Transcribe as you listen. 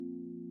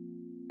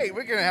Hey,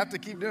 we're going to have to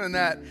keep doing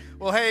that.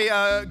 Well, hey,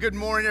 good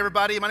morning,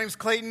 everybody. My name is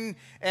Clayton,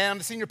 and I'm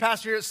the senior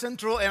pastor here at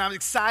Central, and I'm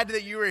excited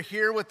that you are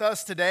here with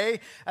us today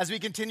as we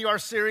continue our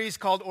series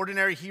called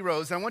Ordinary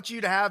Heroes. And I want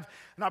you to have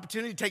an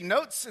opportunity to take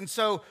notes, and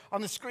so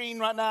on the screen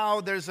right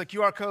now, there's a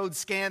QR code.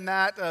 Scan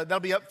that.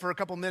 That'll be up for a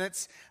couple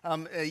minutes.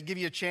 Give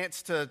you a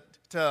chance to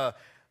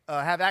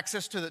have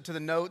access to the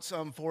notes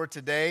for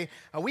today.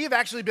 We have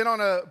actually been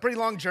on a pretty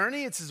long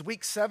journey. It's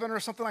week 7 or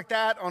something like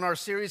that on our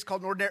series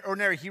called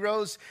Ordinary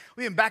Heroes.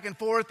 We've been back and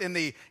forth in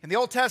the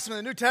Old Testament,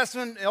 the New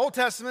Testament, the Old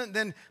Testament,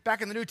 then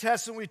back in the New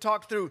Testament we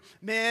talked through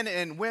men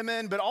and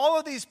women. But all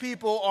of these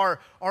people are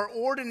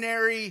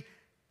ordinary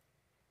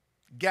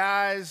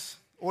guys,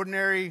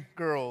 ordinary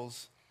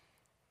girls,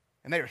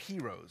 and they are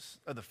heroes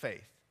of the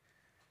faith.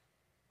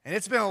 And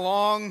it's been a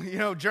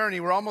long, journey.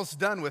 We're almost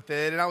done with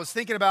it. And I was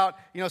thinking about,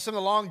 some of the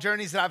long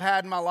journeys that I've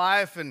had in my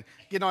life and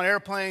getting on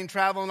airplane,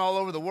 traveling all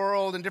over the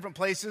world in different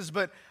places.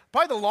 But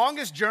probably the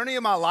longest journey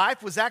of my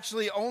life was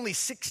actually only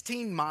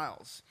 16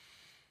 miles.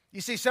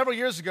 You see, several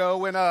years ago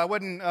when I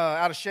wasn't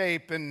out of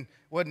shape and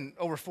wasn't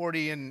over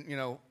 40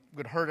 and,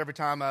 would hurt every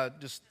time I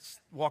just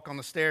walk on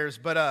the stairs.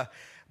 But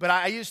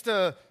I used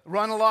to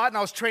run a lot, and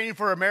I was training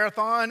for a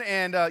marathon,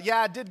 and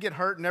I did get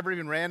hurt and never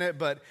even ran it,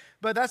 but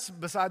that's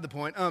beside the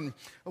point.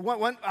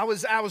 I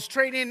was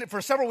training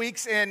for several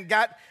weeks and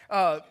got,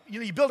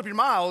 you build up your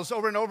miles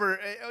over and over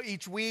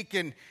each week,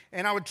 and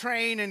I would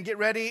train and get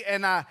ready,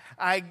 and I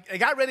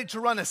got ready to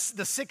run the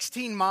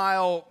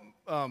 16-mile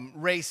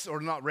race, or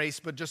not race,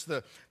 but just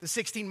the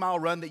 16-mile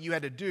run that you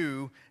had to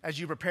do as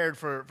you prepared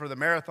for the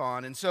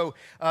marathon. And so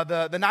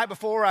the night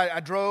before,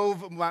 I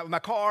drove my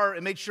car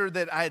and made sure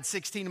that I had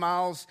 16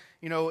 miles,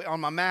 on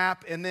my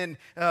map. And then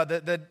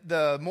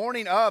the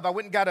morning of, I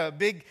went and got a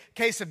big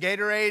case of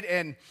Gatorade,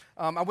 and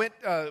I went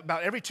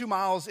about every 2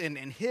 miles and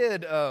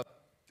hid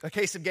a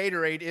case of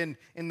Gatorade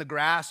in the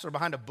grass or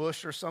behind a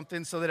bush or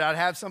something so that I'd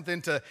have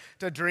something to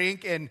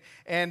drink.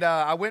 And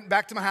I went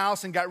back to my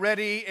house and got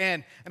ready,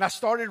 and I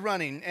started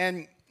running.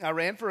 And I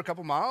ran for a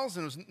couple miles,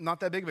 and it was not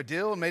that big of a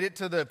deal, and made it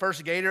to the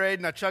first Gatorade,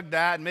 and I chugged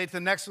that, and made it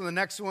to the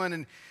next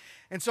one.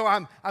 And so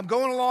I'm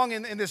going along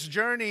in this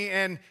journey,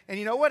 and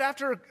you know what?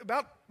 After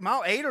about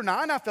mile 8 or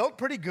 9, I felt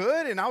pretty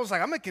good, and I was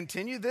like, I'm going to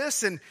continue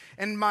this. And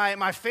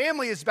my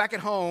family is back at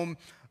home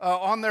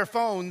on their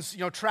phones,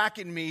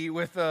 tracking me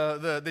with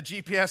the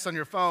GPS on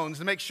your phones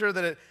to make sure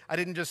that I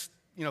didn't just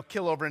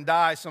kill over and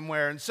die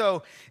somewhere. And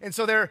so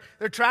they're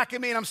tracking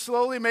me, and I'm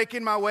slowly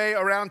making my way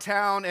around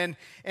town, and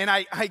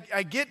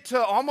I get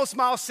to almost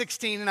mile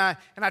 16, and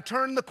I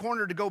turn the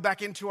corner to go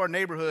back into our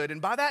neighborhood. And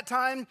by that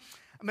time,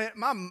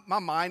 my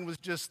mind was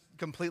just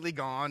completely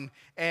gone,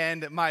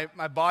 and my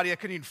body, I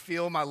couldn't even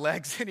feel my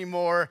legs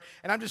anymore,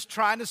 and I'm just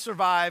trying to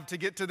survive to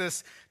get to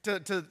this,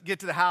 to get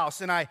to the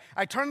house. And I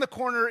turn the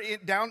corner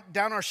down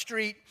our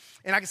street,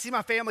 and I can see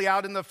my family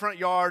out in the front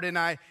yard, and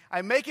I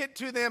make it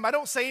to them. I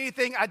don't say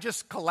anything. I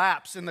just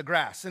collapse in the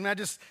grass, and I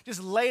just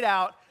laid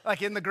out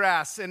like in the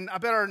grass. And I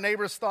bet our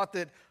neighbors thought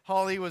that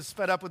Holly was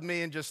fed up with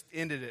me and just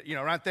ended it,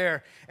 right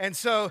there. And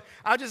so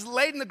I just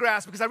laid in the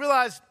grass because I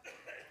realized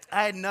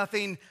I had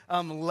nothing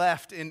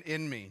left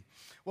in me.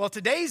 Well,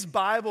 today's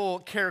Bible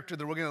character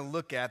that we're going to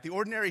look at, the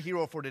ordinary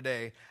hero for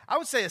today, I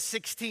would say a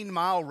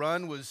 16-mile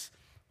run was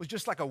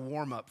just like a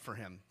warm-up for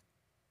him.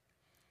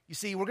 You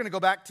see, we're going to go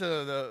back to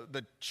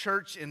the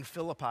church in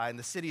Philippi, in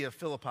the city of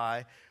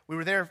Philippi. We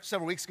were there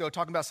several weeks ago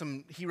talking about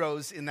some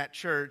heroes in that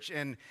church,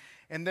 and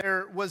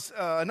there was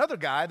another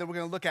guy that we're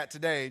going to look at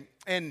today,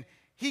 and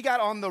he got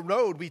on the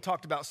road we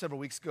talked about several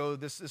weeks ago,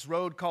 this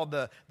road called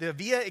the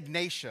Via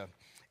Ignatia.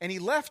 And he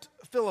left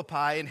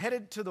Philippi and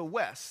headed to the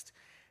west.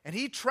 And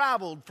he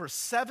traveled for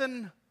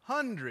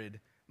 700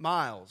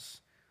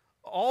 miles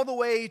all the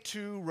way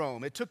to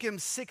Rome. It took him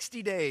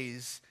 60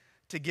 days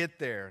to get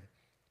there,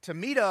 to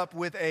meet up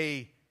with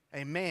a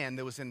man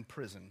that was in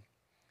prison.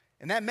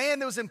 And that man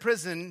that was in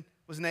prison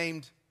was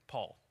named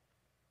Paul.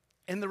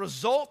 And the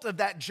result of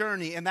that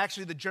journey, and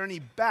actually the journey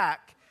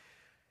back,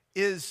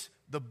 is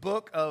the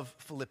book of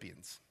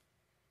Philippians.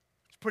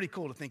 It's pretty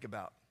cool to think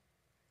about.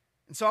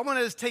 And so I want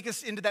to take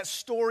us into that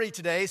story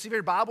today. So if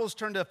your Bibles,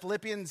 turn to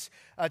Philippians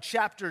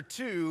chapter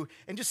 2.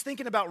 And just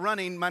thinking about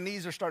running, my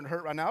knees are starting to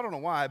hurt right now. I don't know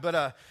why,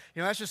 but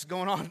that's just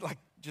going on, like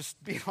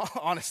just being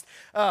honest.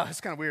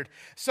 It's kind of weird.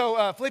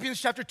 So Philippians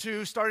chapter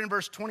 2, starting in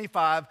verse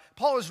 25,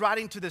 Paul is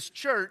writing to this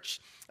church,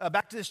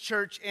 back to this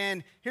church,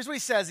 and here's what he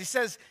says. He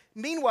says,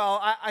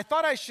 meanwhile, I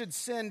thought I should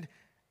send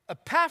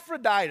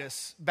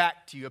Epaphroditus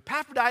back to you.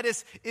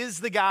 Epaphroditus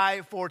is the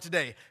guy for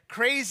today.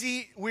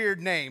 Crazy,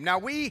 weird name. Now,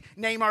 we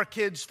name our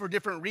kids for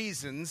different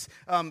reasons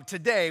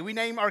today. We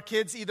name our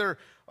kids either,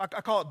 I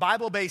call it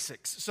Bible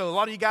basics. So a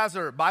lot of you guys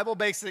are Bible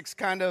basics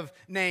kind of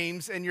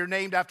names, and you're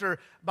named after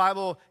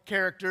Bible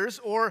characters.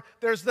 Or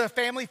there's the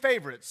family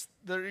favorites.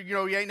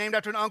 You're named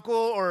after an uncle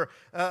or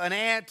an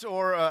aunt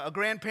or a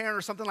grandparent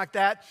or something like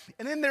that.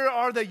 And then there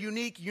are the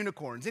unique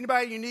unicorns.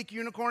 Anybody a unique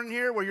unicorn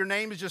here where your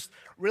name is just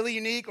really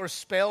unique or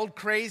spelled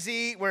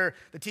crazy, where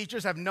the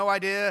teachers have no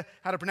idea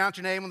how to pronounce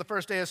your name on the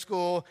first day of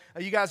school?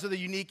 You guys are the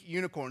unique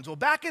unicorns. Well,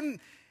 back in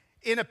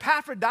in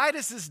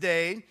Epaphroditus'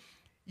 day,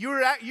 you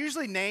were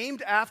usually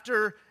named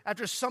after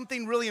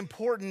something really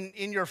important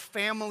in your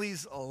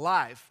family's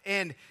life.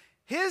 And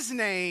his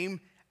name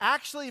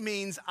actually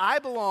means I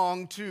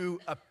belong to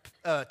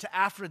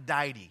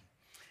Aphrodite.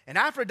 And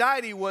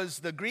Aphrodite was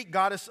the Greek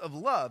goddess of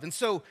love. And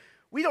so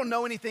we don't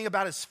know anything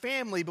about his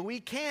family, but we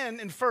can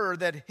infer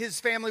that his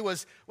family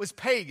was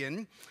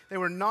pagan. They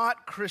were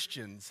not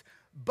Christians.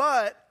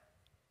 But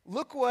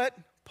look what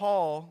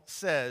Paul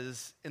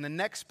says in the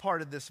next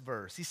part of this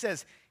verse. He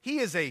says, he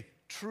is a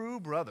true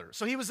brother.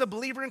 So he was a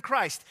believer in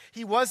Christ.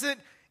 He wasn't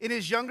in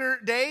his younger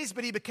days,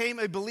 but he became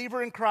a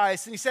believer in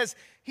Christ. And he says,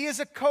 he is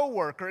a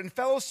co-worker and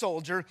fellow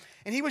soldier,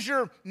 and he was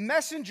your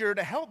messenger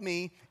to help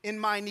me in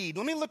my need.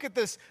 Let me look at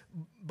this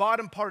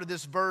bottom part of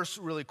this verse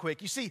really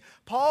quick. You see,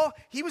 Paul,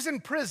 he was in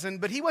prison,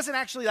 but he wasn't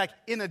actually like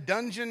in a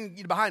dungeon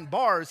behind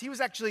bars. He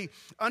was actually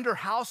under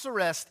house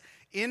arrest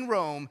in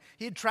Rome.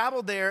 He had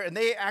traveled there, and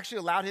they actually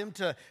allowed him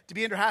to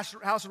be under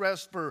house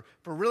arrest for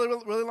a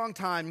really long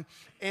time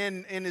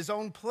in his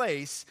own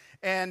place.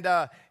 And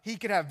he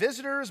could have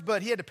visitors,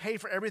 but he had to pay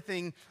for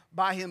everything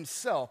by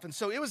himself. And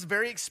so it was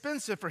very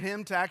expensive for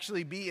him to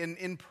actually be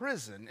in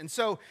prison. And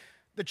so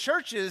the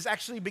churches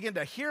actually began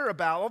to hear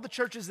about, all the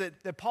churches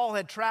that Paul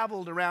had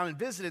traveled around and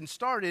visited and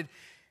started,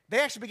 they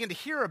actually began to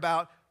hear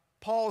about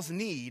Paul's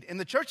need. And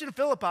the church in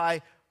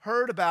Philippi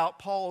heard about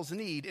Paul's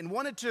need and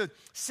wanted to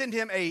send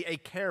him a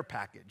care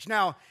package.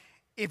 Now,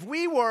 if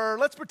we were,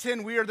 let's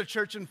pretend we are the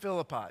church in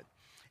Philippi,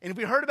 and if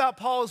we heard about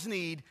Paul's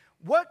need,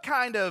 what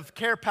kind of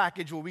care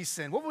package will we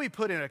send? What will we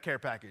put in a care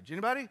package?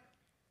 Anybody?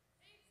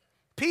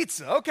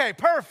 Pizza. Okay,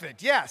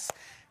 perfect. Yes.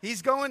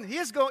 He's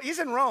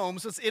in Rome,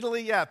 so it's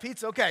Italy. Yeah,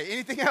 pizza. Okay,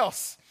 anything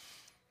else?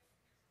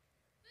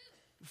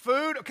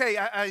 Food? Okay,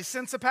 I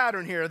sense a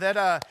pattern here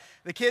that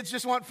the kids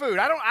just want food.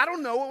 I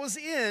don't know what was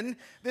in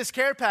this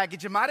care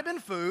package. It might have been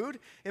food.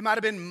 It might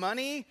have been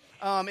money.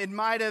 It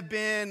might have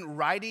been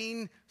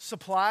writing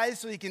supplies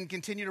so he can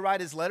continue to write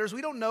his letters.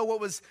 We don't know what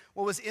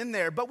was in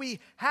there, but we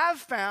have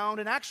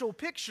found an actual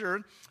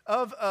picture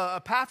of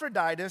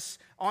Epaphroditus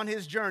on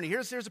his journey.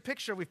 Here's a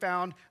picture we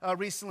found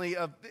recently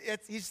of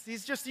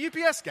he's just a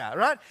UPS guy,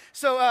 right?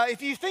 So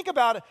if you think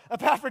about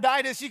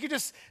Epaphroditus, you could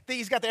just think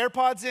he's got the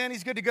AirPods in,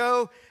 he's good to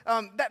go.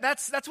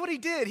 That's what he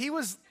did. He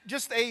was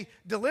just a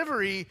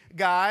delivery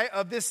guy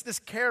of this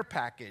care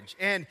package,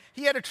 and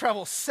he had to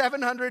travel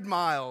 700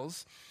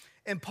 miles.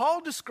 And Paul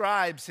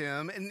describes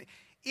him, and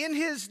in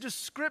his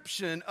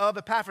description of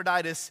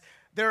Epaphroditus,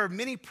 there are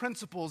many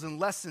principles and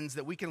lessons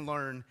that we can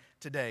learn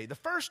today. The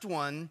first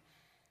one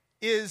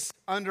is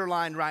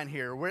underlined right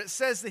here, where it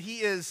says that he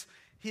is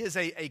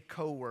a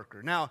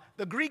co-worker. Now,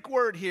 the Greek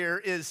word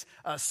here is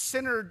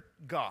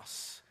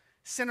synergos.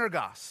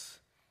 Synergos.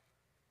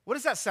 What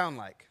does that sound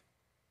like?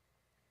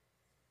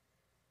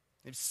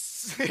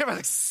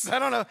 I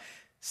don't know.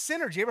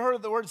 Synergy. You ever heard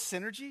of the word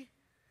synergy?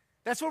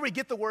 That's where we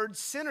get the word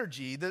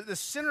synergy, the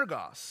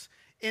synergos.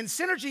 And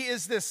synergy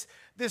is this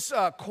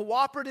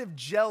cooperative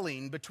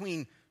gelling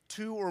between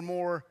two or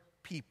more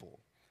people.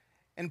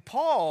 And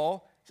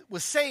Paul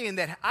was saying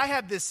that I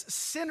have this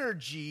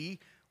synergy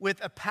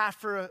with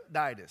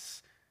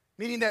Epaphroditus,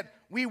 meaning that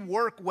we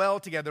work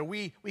well together.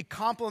 We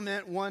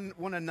complement one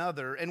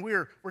another, and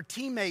we're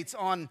teammates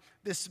on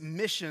this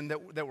mission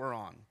that we're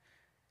on.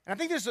 And I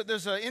think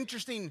there's an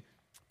interesting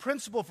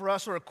principle for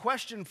us, or a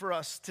question for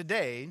us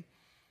today,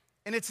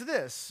 and it's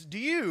this: do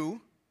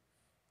you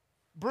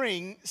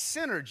bring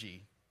synergy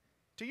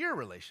to your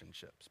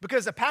relationships?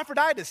 Because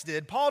Epaphroditus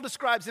did. Paul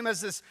describes him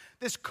as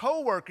this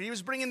co-worker. He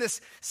was bringing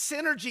this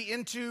synergy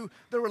into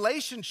the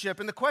relationship.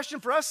 And the question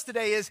for us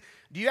today is,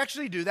 do you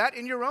actually do that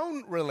in your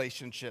own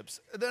relationships?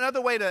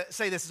 Another way to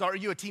say this is, are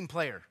you a team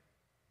player?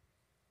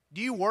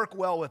 Do you work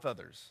well with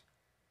others?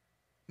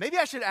 Maybe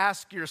I should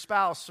ask your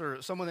spouse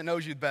or someone that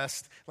knows you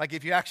best, like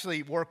if you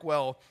actually work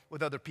well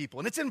with other people.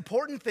 And it's an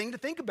important thing to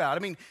think about.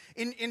 I mean,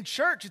 in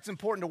church, it's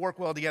important to work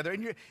well together.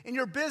 In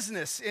your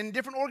business, in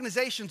different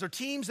organizations or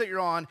teams that you're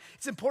on,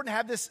 it's important to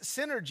have this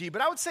synergy.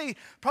 But I would say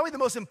probably the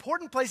most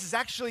important place is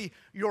actually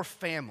your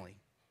family.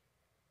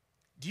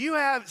 Do you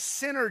have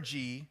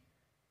synergy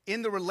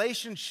in the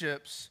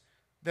relationships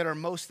that are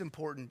most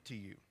important to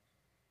you?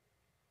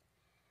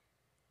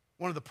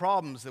 One of the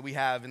problems that we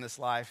have in this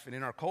life and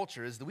in our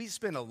culture is that we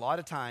spend a lot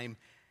of time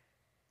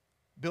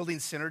building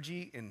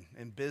synergy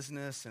in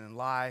business and in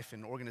life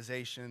and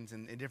organizations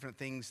and different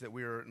things that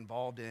we're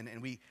involved in,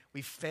 and we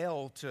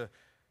fail to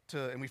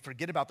and we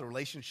forget about the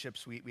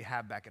relationships we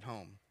have back at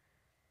home.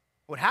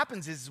 What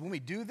happens is when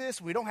we do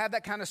this, we don't have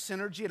that kind of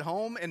synergy at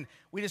home, and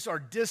we just are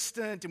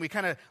distant, and we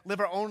kind of live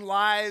our own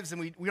lives, and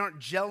we aren't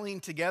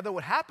gelling together.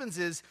 What happens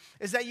is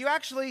that you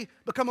actually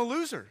become a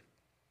loser.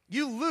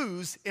 You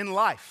lose in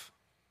life.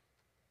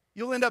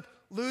 You'll end up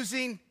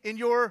losing in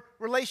your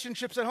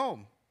relationships at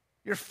home.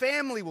 Your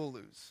family will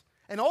lose.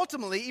 And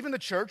ultimately, even the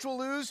church will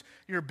lose.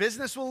 Your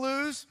business will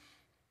lose.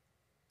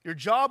 Your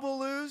job will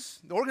lose.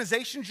 The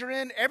organizations you're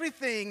in,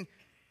 everything,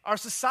 our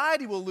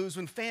society will lose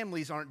when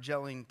families aren't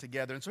gelling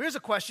together. And so here's a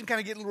question, kind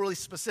of getting really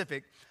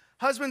specific.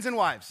 Husbands and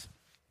wives,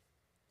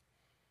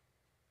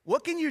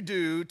 What can you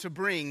do to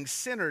bring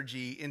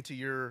synergy into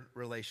your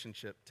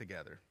relationship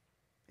together,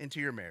 into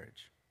your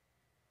marriage?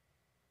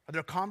 Are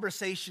there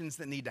conversations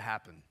that need to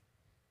happen?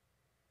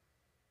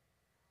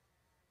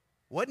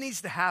 What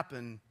needs to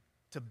happen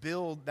to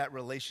build that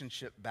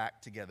relationship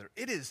back together?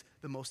 It is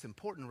the most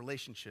important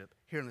relationship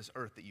here on this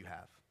earth that you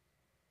have.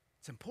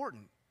 It's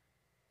important.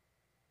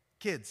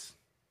 Kids,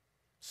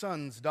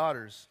 sons,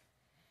 daughters.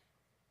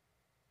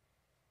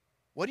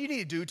 What do you need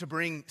to do to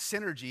bring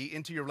synergy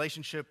into your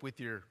relationship with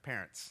your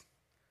parents?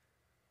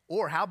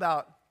 Or how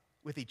about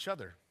with each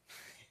other?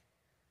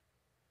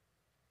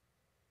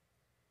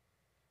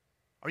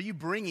 Are you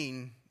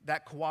bringing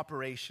that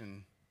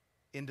cooperation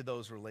into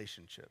those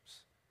relationships?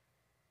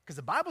 Because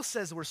the Bible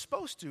says we're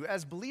supposed to,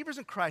 as believers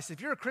in Christ,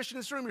 if you're a Christian in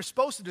this room, you're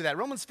supposed to do that.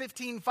 Romans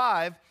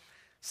 15:5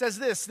 says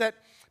this, that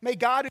may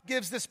God who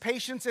gives this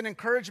patience and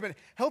encouragement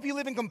help you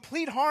live in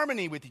complete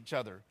harmony with each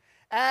other,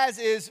 as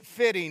is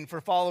fitting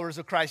for followers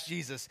of Christ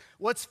Jesus.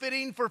 What's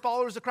fitting for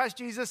followers of Christ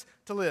Jesus?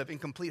 To live in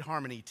complete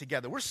harmony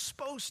together. We're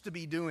supposed to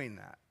be doing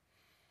that.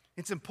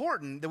 It's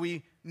important that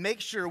we make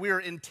sure we are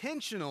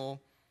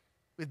intentional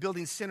with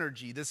building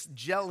synergy, this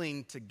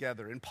gelling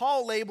together. And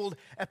Paul labeled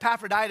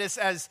Epaphroditus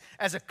as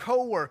a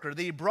co-worker,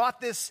 that he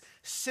brought this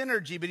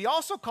synergy, but he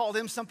also called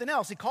him something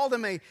else. He called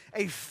him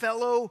a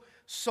fellow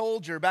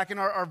soldier. Back in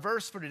our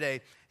verse for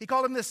today, he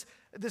called him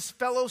this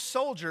fellow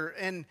soldier.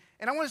 And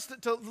I want us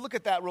to look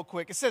at that real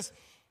quick. It says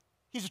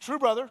he's a true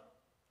brother,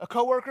 a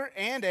co-worker,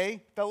 and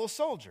a fellow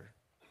soldier.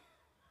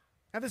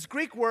 Now this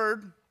Greek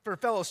word for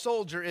fellow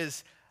soldier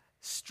is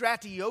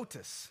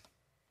stratiotes.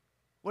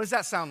 What does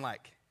that sound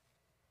like?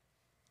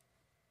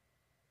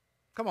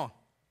 Come on.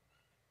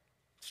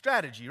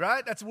 Strategy,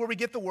 right? That's where we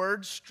get the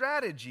word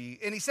strategy.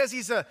 And he says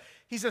he's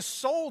a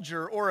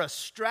soldier or a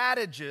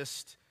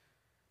strategist,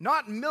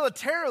 not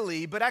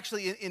militarily, but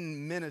actually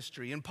in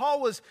ministry. And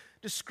Paul was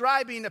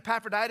describing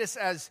Epaphroditus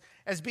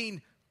as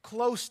being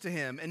close to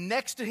him and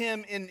next to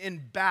him in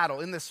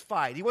battle, in this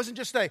fight. He wasn't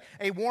just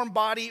a warm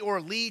body or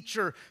a leech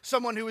or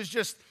someone who was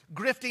just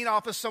grifting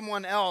off of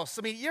someone else.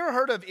 I mean, you ever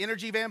heard of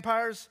energy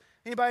vampires?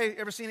 Anybody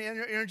ever seen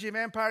an energy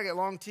vampire? Got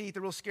long teeth,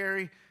 they're real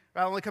scary.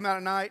 Right, only come out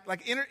at night.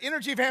 Like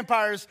energy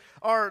vampires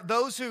are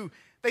those who,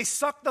 they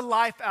suck the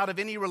life out of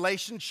any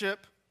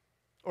relationship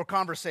or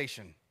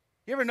conversation.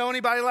 You ever know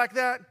anybody like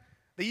that?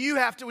 That you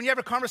have to, when you have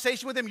a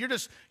conversation with them, you're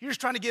just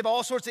trying to give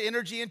all sorts of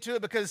energy into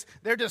it because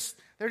they're just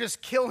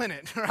killing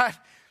it, right?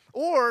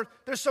 Or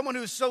there's someone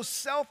who's so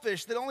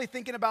selfish that only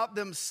thinking about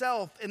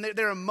themselves and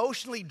they're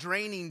emotionally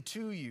draining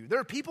to you. There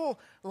are people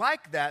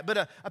like that,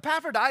 but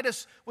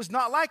Epaphroditus was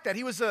not like that.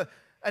 He was a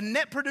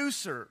net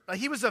producer.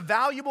 He was a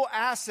valuable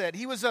asset.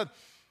 He was a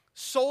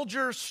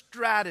soldier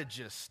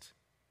strategist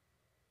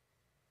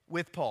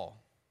with Paul.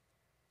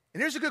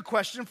 And here's a good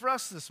question for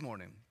us this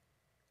morning.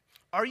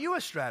 Are you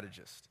a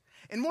strategist?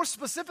 And more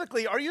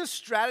specifically, are you a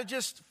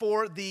strategist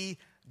for the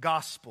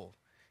gospel?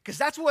 Because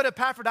that's what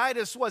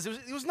Epaphroditus was.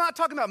 He was not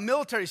talking about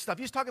military stuff.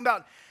 He was talking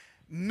about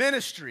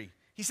ministry.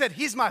 He said,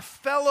 he's my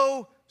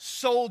fellow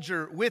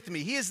soldier with me.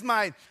 He is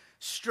my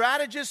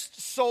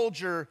strategist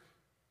soldier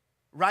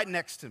right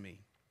next to me.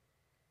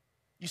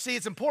 You see,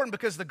 it's important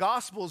because the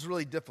gospel is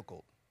really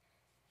difficult.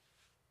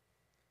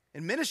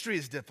 And ministry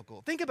is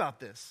difficult. Think about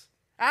this.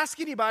 Ask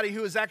anybody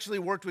who has actually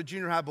worked with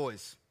junior high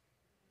boys.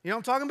 You know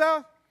what I'm talking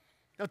about?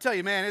 They'll tell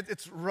you, man,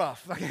 it's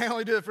rough. Like, I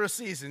only do it for a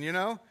season, you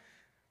know?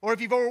 Or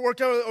if you've ever worked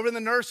over in the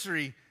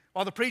nursery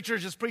while the preacher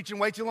is just preaching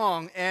way too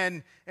long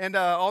and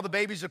all the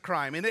babies are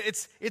crying. And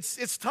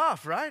it's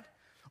tough, right?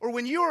 Or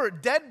when you're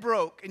dead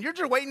broke and you're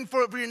just waiting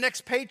for your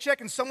next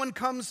paycheck and someone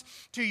comes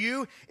to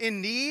you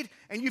in need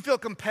and you feel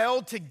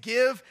compelled to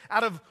give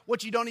out of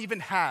what you don't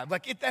even have.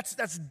 Like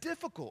that's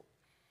difficult.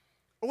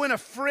 Or when a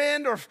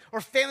friend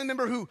or family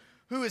member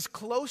who is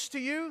close to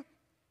you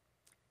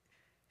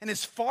and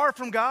is far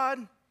from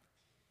God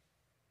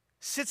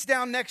sits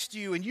down next to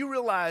you and you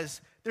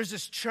realize there's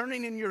this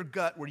churning in your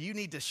gut where you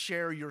need to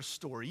share your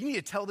story. You need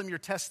to tell them your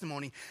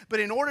testimony. But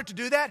in order to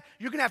do that,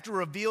 you're going to have to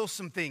reveal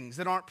some things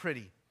that aren't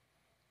pretty.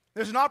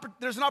 There's an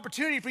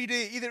opportunity for you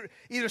to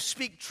either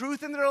speak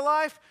truth into their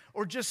life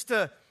or just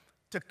to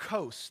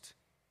coast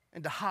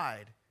and to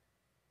hide.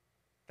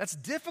 That's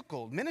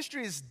difficult.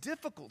 Ministry is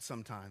difficult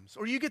sometimes.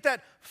 Or you get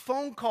that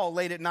phone call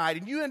late at night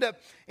and you end up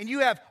and you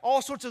have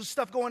all sorts of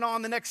stuff going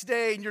on the next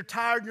day and you're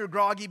tired and you're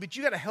groggy, but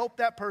you got to help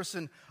that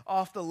person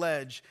off the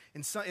ledge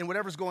in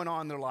whatever's going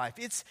on in their life.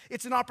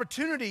 It's an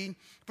opportunity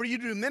for you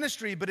to do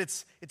ministry, but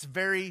it's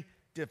very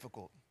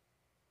difficult.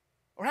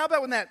 Or how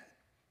about when that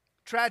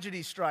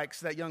tragedy strikes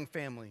that young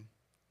family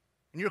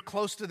and you're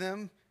close to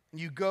them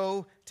and you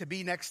go to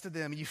be next to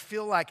them and you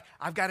feel like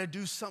I've got to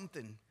do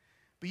something,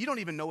 but you don't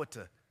even know what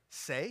to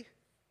say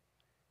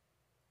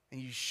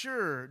and you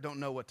sure don't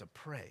know what to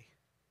pray.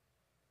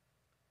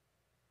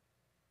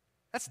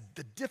 That's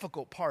the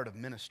difficult part of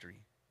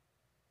ministry.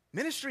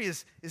 Ministry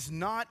is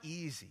not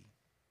easy.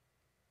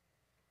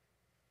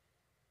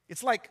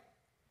 It's like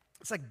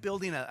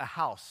building a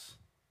house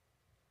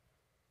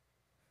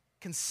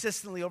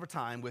consistently over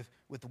time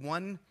with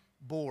one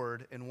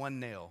board and one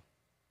nail.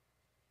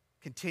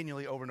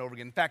 continually over and over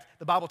again. In fact,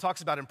 the Bible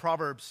talks about in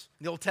Proverbs,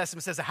 in the Old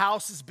Testament, says a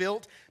house is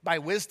built by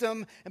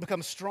wisdom and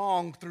becomes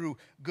strong through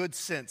good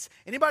sense.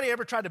 Anybody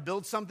ever tried to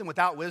build something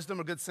without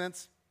wisdom or good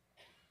sense?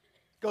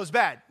 It goes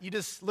bad. You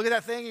just look at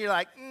that thing and you're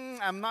like,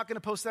 I'm not going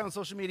to post that on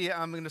social media.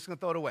 I'm just going to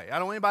throw it away. I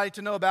don't want anybody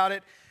to know about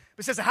it.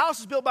 But it says a house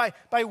is built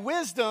by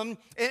wisdom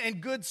and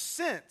good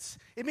sense.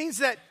 It means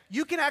that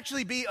you can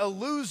actually be a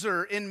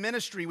loser in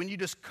ministry when you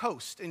just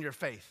coast in your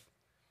faith.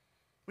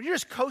 When you're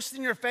just coasting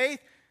in your faith,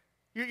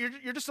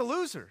 you're just a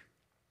loser.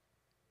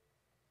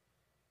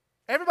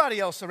 Everybody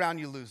else around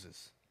you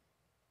loses.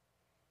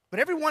 But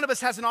every one of us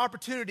has an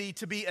opportunity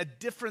to be a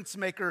difference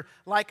maker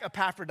like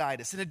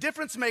Epaphroditus. And a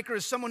difference maker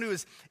is someone who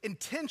is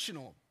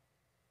intentional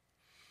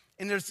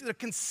and they're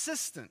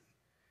consistent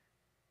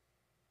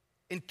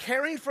in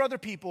caring for other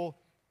people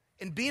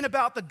and being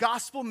about the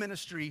gospel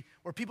ministry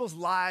where people's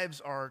lives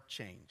are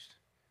changed.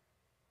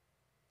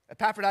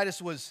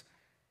 Epaphroditus was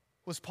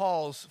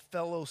Paul's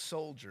fellow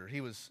soldier. He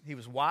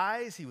was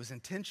wise, he was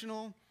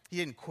intentional, he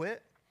didn't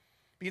quit.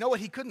 But you know what?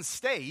 He couldn't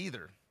stay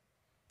either.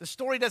 The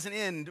story doesn't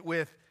end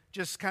with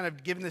just kind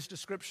of giving this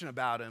description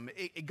about him.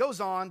 It goes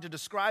on to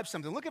describe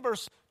something. Look at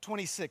verse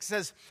 26. It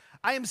says,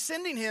 I am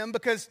sending him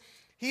because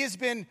he has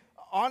been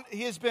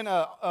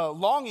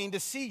longing to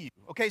see you.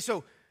 Okay,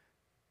 so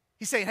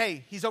he's saying,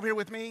 hey, he's over here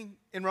with me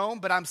in Rome,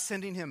 but I'm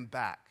sending him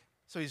back.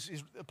 So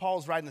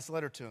Paul's writing this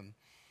letter to him.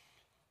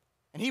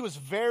 And he was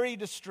very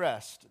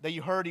distressed that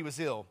you heard he was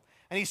ill.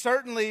 And he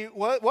certainly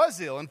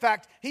was ill. In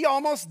fact, he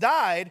almost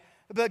died,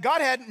 but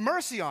God had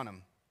mercy on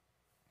him.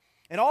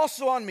 And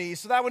also on me,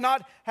 so that I would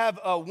not have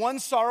one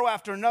sorrow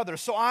after another.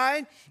 So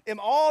I am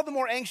all the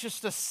more anxious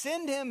to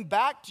send him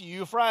back to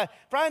you, for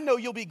I know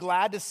you'll be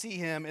glad to see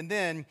him, and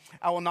then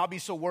I will not be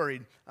so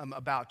worried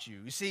about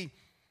you. You see,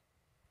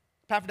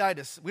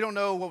 Epaphroditus, we don't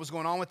know what was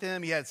going on with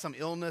him. He had some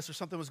illness or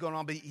something was going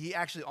on, but he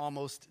actually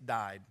almost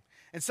died.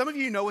 And some of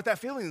you know what that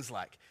feeling is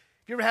like.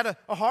 If you ever had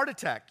a heart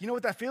attack, you know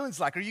what that feeling's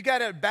like. Or you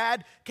got a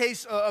bad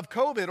case of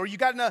COVID, or you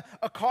got in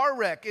a car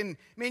wreck, and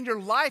man, your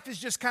life is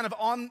just kind of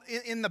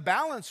in the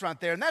balance right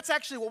there. And that's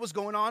actually what was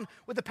going on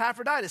with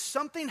Epaphroditus.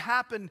 Something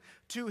happened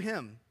to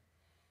him.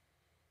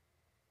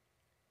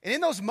 And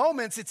in those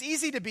moments, it's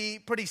easy to be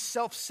pretty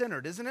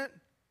self-centered, isn't it?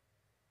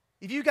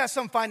 If you got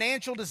some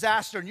financial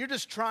disaster and you're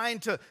just trying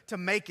to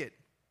make it,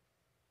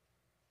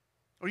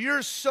 or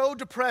you're so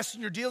depressed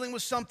and you're dealing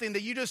with something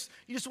that you just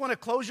want to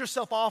close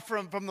yourself off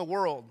from the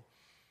world.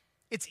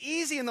 It's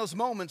easy in those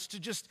moments to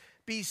just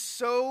be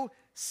so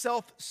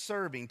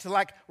self-serving, to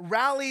like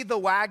rally the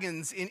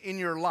wagons in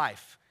your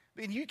life.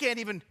 I mean, you can't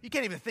even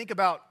think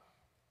about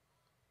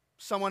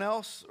someone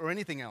else or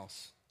anything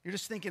else. You're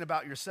just thinking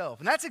about yourself.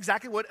 And that's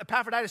exactly what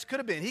Epaphroditus could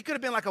have been. He could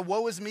have been like a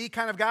woe is me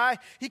kind of guy.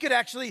 He could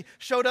actually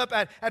showed up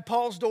at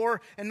Paul's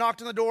door and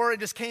knocked on the door and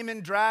just came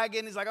in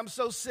dragging. He's like, I'm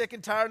so sick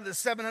and tired of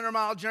this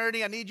 700-mile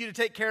journey. I need you to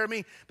take care of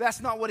me. But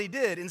that's not what he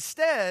did.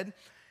 Instead,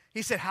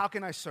 he said, how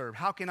can I serve?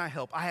 How can I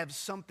help? I have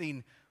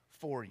something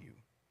for you.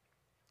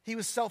 He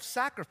was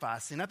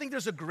self-sacrificing. I think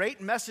there's a great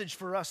message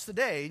for us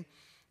today,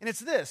 and it's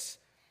this.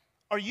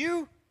 Are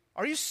you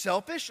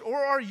selfish or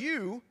are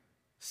you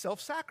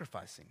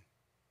self-sacrificing?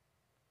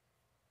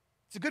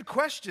 It's a good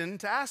question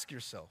to ask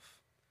yourself.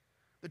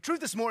 The truth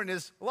this morning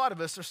is a lot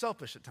of us are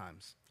selfish at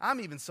times.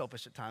 I'm even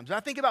selfish at times. And I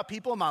think about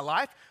people in my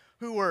life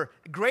who were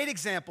great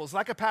examples,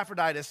 like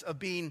Epaphroditus, of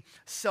being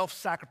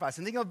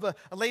self-sacrificing. Think of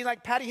a lady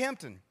like Patty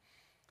Hampton.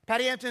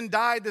 Patty Hampton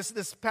died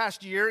this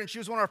past year, and she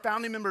was one of our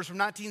founding members from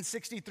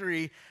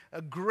 1963,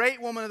 a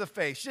great woman of the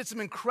faith. She did some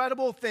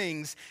incredible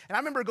things, and I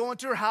remember going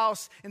to her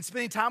house and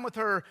spending time with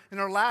her in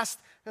her last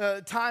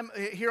time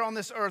here on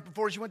this earth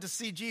before she went to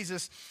see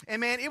Jesus. And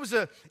man, it was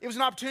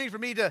an opportunity for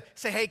me to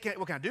say, hey,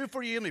 what can I do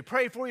for you? Let me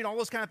pray for you and all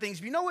those kind of things.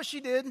 But you know what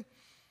she did?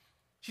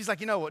 She's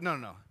like, you know what? No.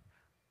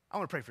 I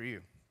want to pray for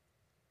you.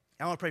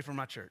 I want to pray for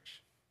my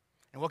church.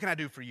 And what can I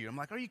do for you? I'm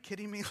like, are you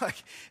kidding me?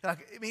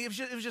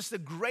 It was just a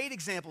great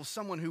example of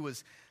someone who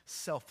was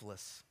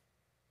selfless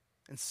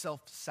and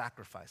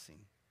self-sacrificing.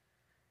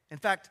 In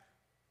fact,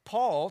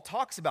 Paul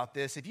talks about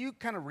this. If you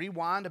kind of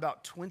rewind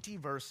about 20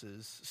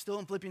 verses, still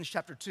in Philippians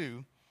chapter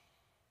 2,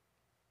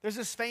 there's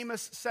this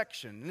famous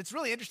section. And it's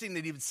really interesting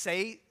that he would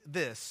say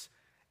this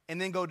and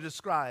then go to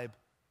describe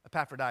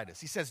Epaphroditus.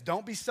 He says,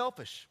 don't be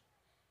selfish.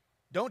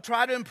 Don't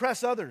try to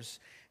impress others.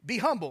 Be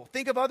humble.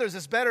 Think of others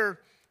as better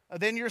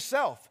than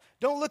yourself.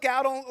 Don't look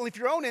out only for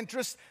your own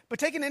interests, but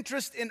take an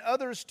interest in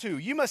others too.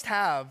 You must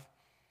have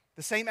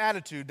the same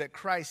attitude that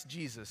Christ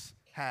Jesus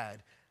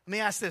had. Let me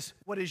ask this.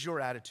 What is your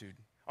attitude?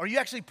 Are you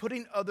actually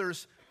putting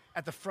others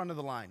at the front of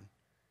the line?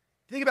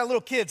 Think about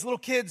little kids. Little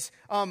kids,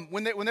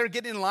 when they're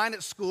getting in line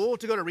at school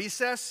to go to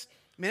recess,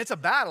 I mean, it's a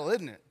battle,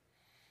 isn't it?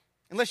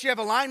 Unless you have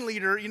a line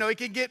leader, it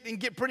can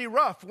get pretty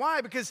rough. Why?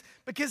 Because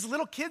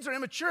little kids are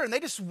immature and they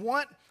just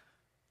want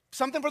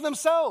something for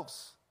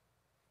themselves.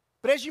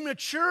 But as you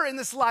mature in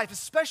this life,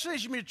 especially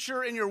as you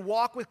mature in your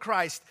walk with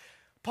Christ,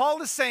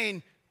 Paul is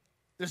saying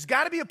there's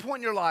got to be a point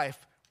in your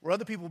life where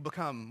other people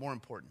become more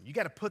important. You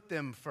got to put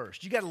them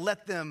first. You got to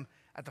let them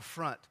at the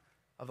front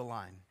of the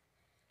line.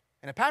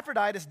 And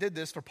Epaphroditus did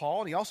this for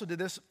Paul, and he also did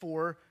this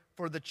for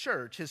the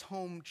church, his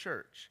home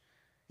church.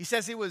 He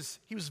says he was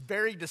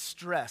very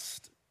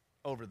distressed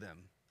over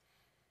them.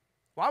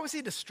 Why was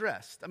he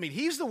distressed? I mean,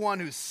 he's the one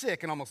who's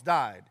sick and almost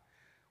died.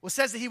 Well, it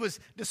says that he was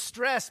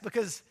distressed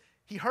because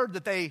he heard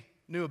that they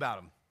knew about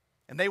him,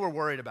 and they were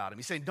worried about him.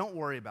 He's saying, don't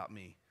worry about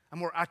me.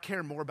 I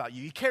care more about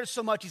you. He cares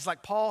so much, he's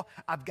like, Paul,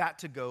 I've got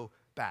to go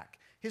back.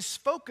 His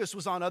focus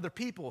was on other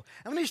people.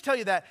 And let me just tell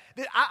you that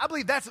I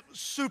believe that's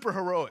super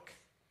heroic.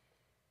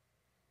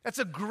 That's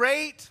a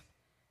great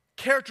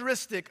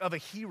characteristic of a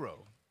hero.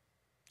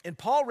 And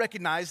Paul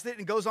recognized it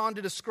and goes on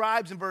to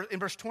describe in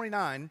verse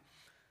 29,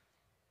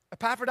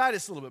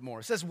 Epaphroditus a little bit more.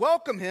 It says,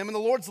 welcome him in the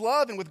Lord's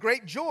love and with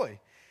great joy,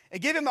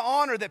 and give him the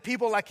honor that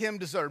people like him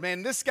deserve.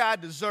 Man, this guy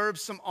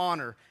deserves some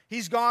honor.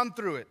 He's gone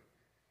through it,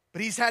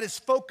 but he's had his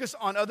focus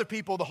on other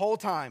people the whole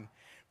time.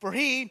 For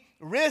he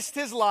risked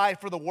his life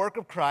for the work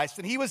of Christ,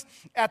 and he was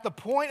at the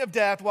point of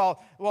death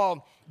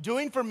while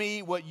doing for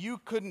me what you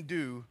couldn't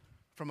do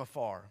from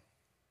afar.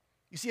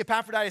 You see,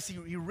 Epaphroditus,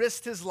 he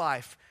risked his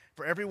life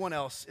for everyone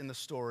else in the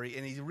story,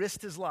 and he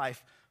risked his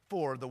life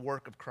for the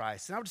work of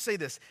Christ. And I would say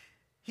this,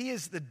 he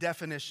is the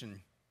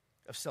definition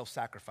of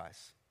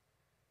self-sacrifice.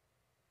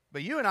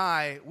 But you and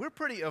I, we're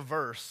pretty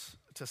averse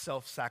to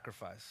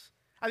self-sacrifice.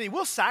 I mean,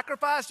 we'll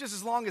sacrifice just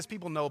as long as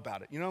people know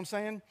about it. You know what I'm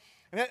saying?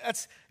 And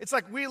it's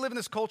like we live in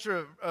this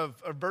culture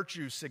of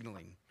virtue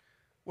signaling,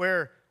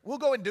 where we'll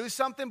go and do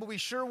something, but we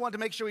sure want to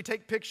make sure we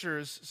take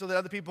pictures so that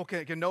other people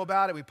can know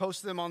about it. We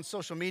post them on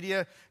social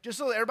media just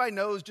so that everybody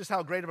knows just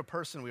how great of a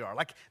person we are.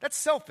 Like, that's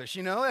selfish,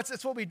 you know?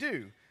 That's what we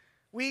do.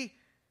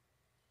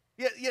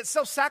 Yet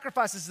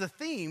self-sacrifice is the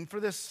theme for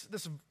this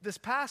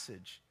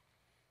passage.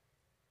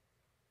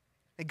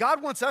 And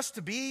God wants us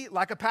to be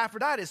like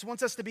Epaphroditus,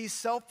 wants us to be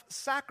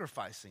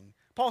self-sacrificing.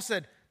 Paul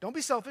said, don't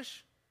be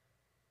selfish.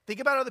 Think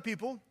about other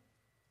people.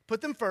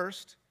 Put them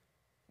first.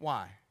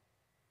 Why?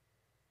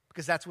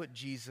 Because that's what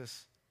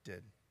Jesus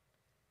did.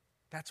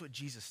 That's what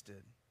Jesus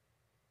did.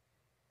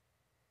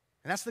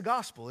 And that's the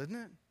gospel, isn't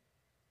it?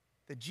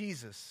 That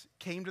Jesus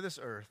came to this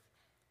earth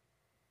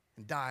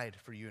and died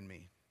for you and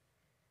me.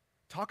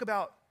 Talk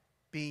about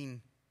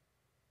being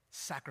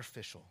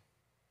sacrificial.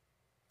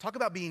 Talk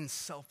about being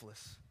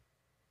selfless.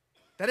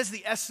 That is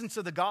the essence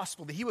of the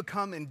gospel, that he would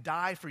come and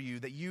die for you,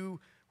 that you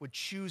would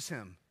choose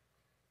him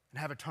and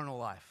have eternal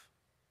life.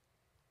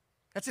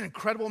 That's an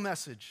incredible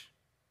message.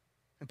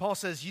 And Paul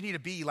says you need to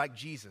be like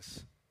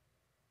Jesus.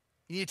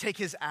 You need to take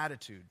his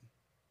attitude.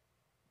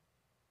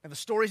 Now, the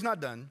story's not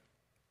done.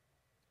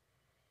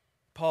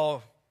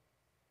 Paul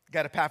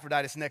got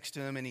Epaphroditus next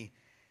to him, and he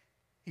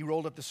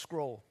rolled up the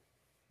scroll,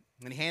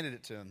 and he handed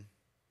it to him.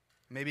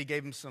 Maybe he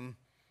gave him some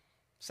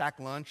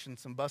sack lunch and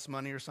some bus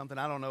money or something.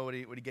 I don't know what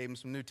he gave him,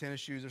 some new tennis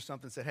shoes or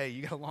something. Said, hey,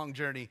 you got a long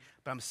journey,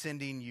 but I'm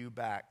sending you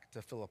back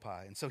to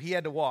Philippi. And so he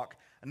had to walk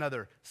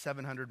another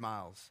 700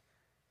 miles,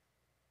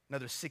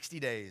 another 60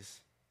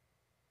 days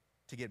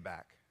to get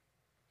back.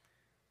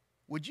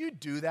 Would you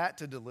do that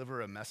to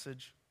deliver a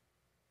message?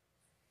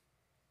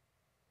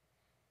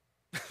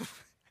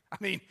 I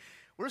mean,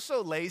 we're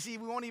so lazy,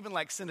 we won't even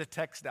send a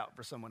text out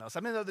for someone else. I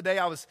mean, the other day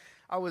I was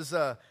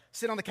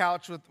sitting on the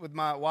couch with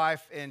my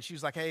wife, and she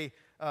was like, hey,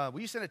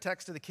 will you send a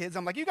text to the kids?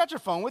 I'm like, you got your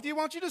phone with you?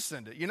 Why don't you just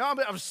send it? You know,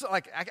 I was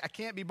like, I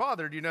can't be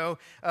bothered,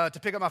 to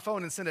pick up my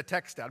phone and send a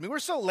text out. I mean, we're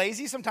so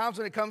lazy sometimes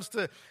when it comes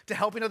to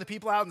helping other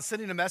people out and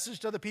sending a message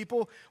to other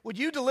people. Would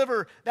you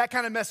deliver that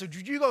kind of message?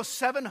 Would you go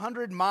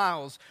 700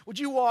 miles? Would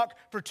you walk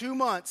for 2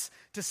 months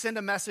to send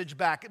a message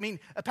back? I mean,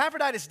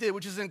 Epaphroditus did,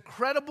 which is an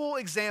incredible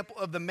example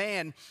of the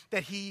man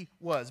that he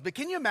was. But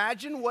can you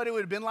imagine what it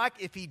would have been like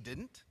if he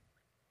didn't?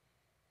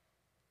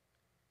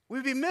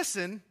 We'd be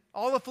missing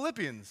all the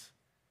Philippians.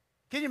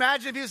 Can you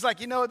imagine if he was like,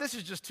 this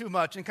is just too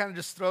much, and kind of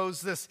just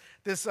throws this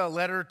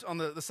letter on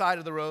the side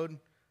of the road?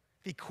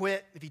 If he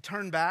quit, if he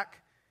turned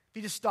back, if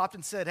he just stopped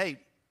and said, hey,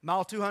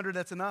 mile 200,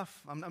 that's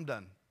enough, I'm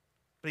done.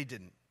 But he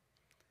didn't.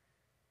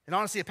 And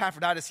honestly,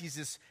 Epaphroditus,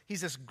 he's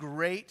this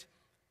great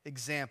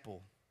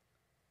example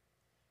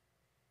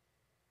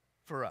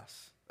for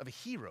us of a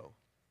hero,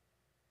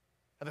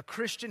 of a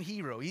Christian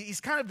hero. He's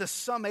kind of the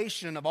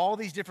summation of all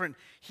these different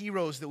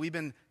heroes that we've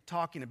been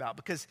talking about,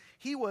 because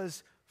he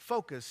was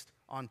focused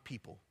on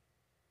people.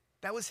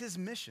 That was his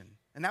mission,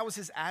 and that was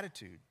his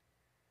attitude.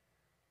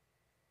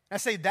 I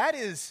say that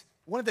is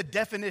one of the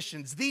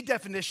definitions, the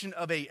definition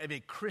of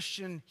a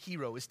Christian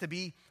hero is to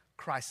be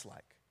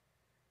Christ-like.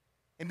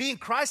 And being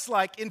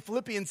Christ-like in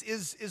Philippians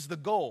is the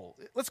goal.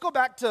 Let's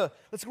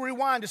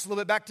rewind just a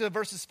little bit back to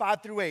verses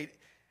 5 through 8.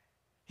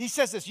 He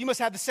says this, you must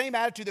have the same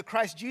attitude that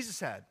Christ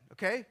Jesus had,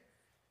 okay?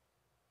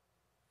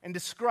 And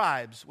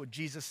describes what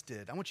Jesus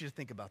did. I want you to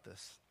think about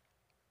this.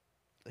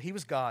 He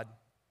was God.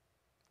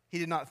 He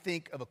did not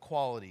think of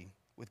equality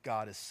with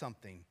God as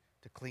something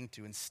to cling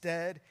to.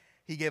 Instead,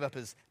 he gave up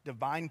his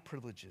divine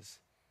privileges.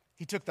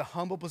 He took the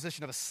humble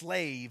position of a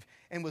slave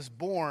and was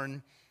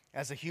born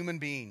as a human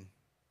being.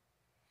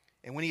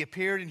 And when he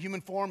appeared in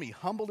human form, he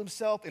humbled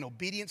himself in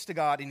obedience to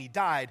God, and he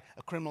died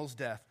a criminal's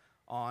death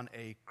on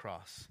a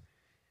cross.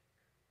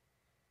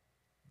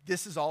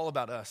 this is all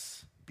about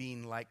us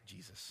being like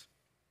Jesus.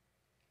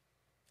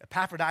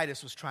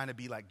 Epaphroditus was trying to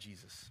be like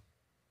Jesus,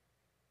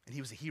 and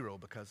he was a hero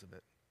because of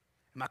it.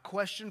 And my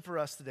question for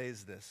us today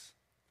is this: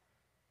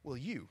 will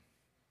you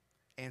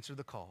answer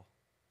the call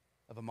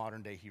of a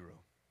modern-day hero?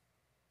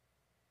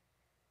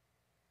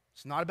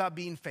 It's not about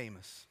being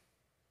famous.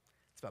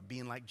 It's about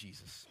being like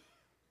Jesus.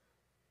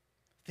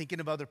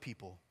 Thinking of other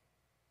people,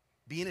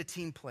 being a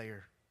team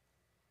player,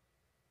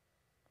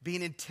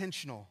 being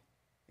intentional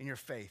in your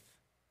faith,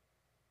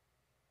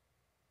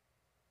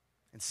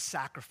 and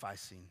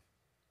sacrificing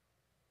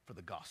for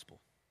the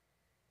gospel.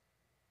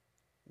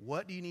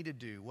 What do you need to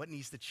do? What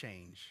needs to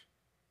change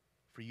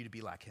for you to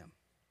be like him?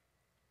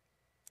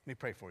 Let me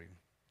pray for you.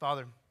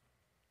 Father,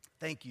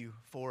 thank you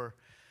for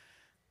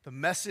the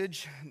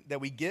message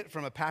that we get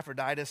from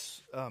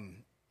Epaphroditus.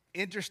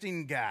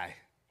 Interesting guy.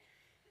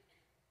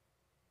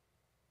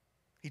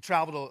 He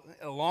traveled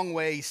a long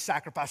way. He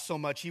sacrificed so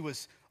much. He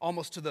was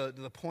almost to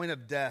the point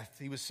of death.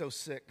 He was so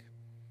sick.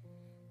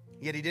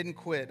 Yet he didn't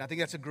quit. And I think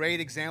that's a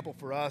great example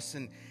for us.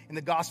 And in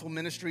the gospel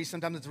ministry,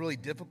 sometimes it's really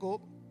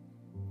difficult.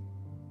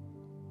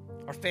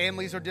 Our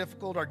families are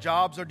difficult. Our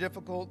jobs are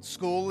difficult.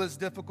 School is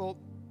difficult.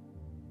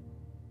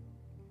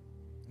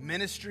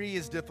 Ministry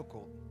is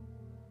difficult.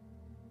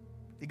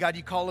 God,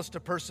 you call us to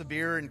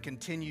persevere and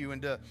continue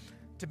and to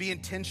be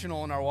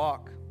intentional in our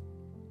walk.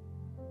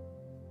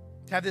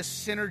 To have this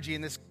synergy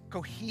and this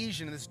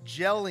cohesion and this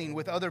gelling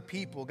with other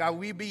people. God,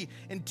 we be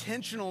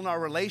intentional in our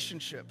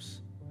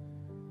relationships.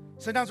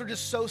 Sometimes we're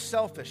just so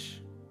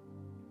selfish.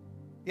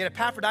 Yet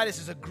Epaphroditus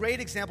is a great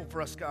example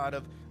for us, God,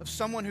 of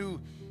someone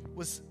who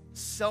was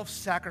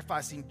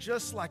self-sacrificing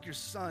just like your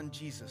son,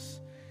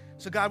 Jesus.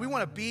 So God, we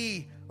want to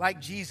be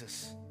like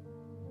Jesus.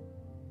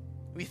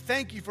 We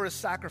thank you for his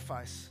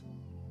sacrifice.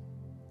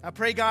 I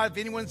pray, God, if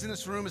anyone's in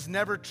this room has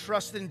never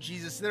trusted in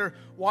Jesus, they're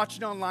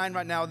watching online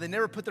right now, they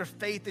never put their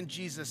faith in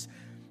Jesus,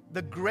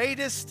 the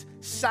greatest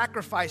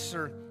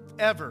sacrificer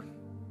ever.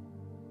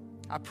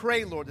 I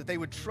pray, Lord, that they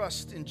would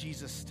trust in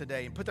Jesus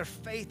today and put their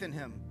faith in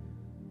him.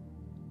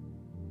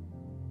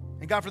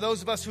 And God, for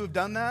those of us who have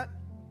done that,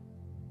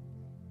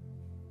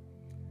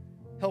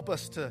 help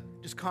us to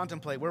just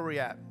contemplate where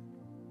we're at.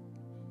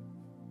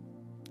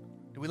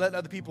 Do we let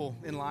other people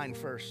in line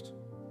first?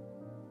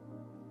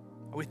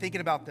 Are we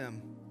thinking about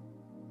them?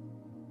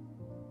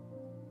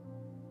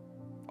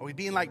 Are we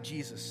being like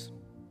Jesus?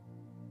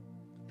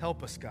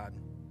 Help us, God,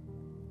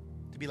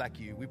 to be like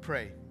you. We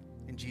pray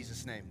in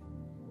Jesus' name.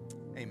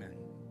 Amen.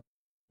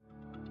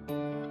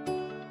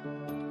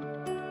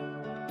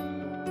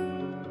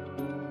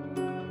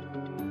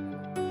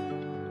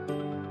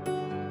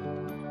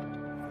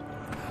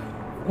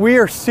 We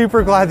are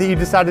super glad that you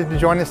decided to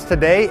join us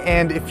today,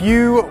 and if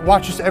you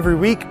watch us every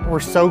week,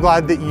 we're so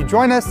glad that you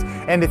join us.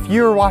 And if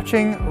you're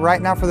watching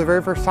right now for the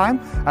very first time,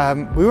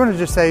 we want to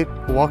just say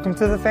welcome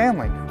to the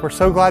family. We're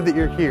so glad that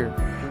you're here.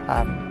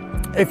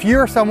 If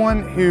you're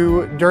someone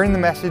who during the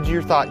message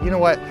you thought, you know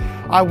what,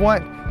 I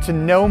want to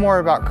know more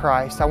about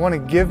Christ, I want to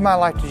give my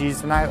life to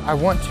Jesus, and I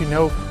want to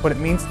know what it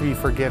means to be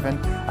forgiven,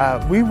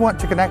 we want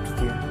to connect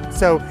with you.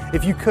 So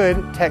if you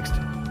could text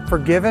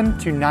forgiven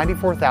to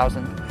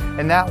 94,000.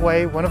 And that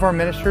way, one of our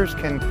ministers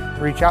can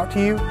reach out to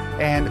you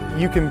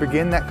and you can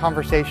begin that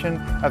conversation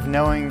of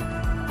knowing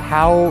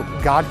how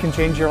God can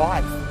change your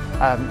life.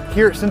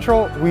 Here at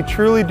Central, we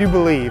truly do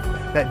believe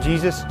that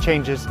Jesus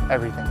changes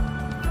everything.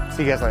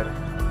 See you guys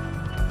later.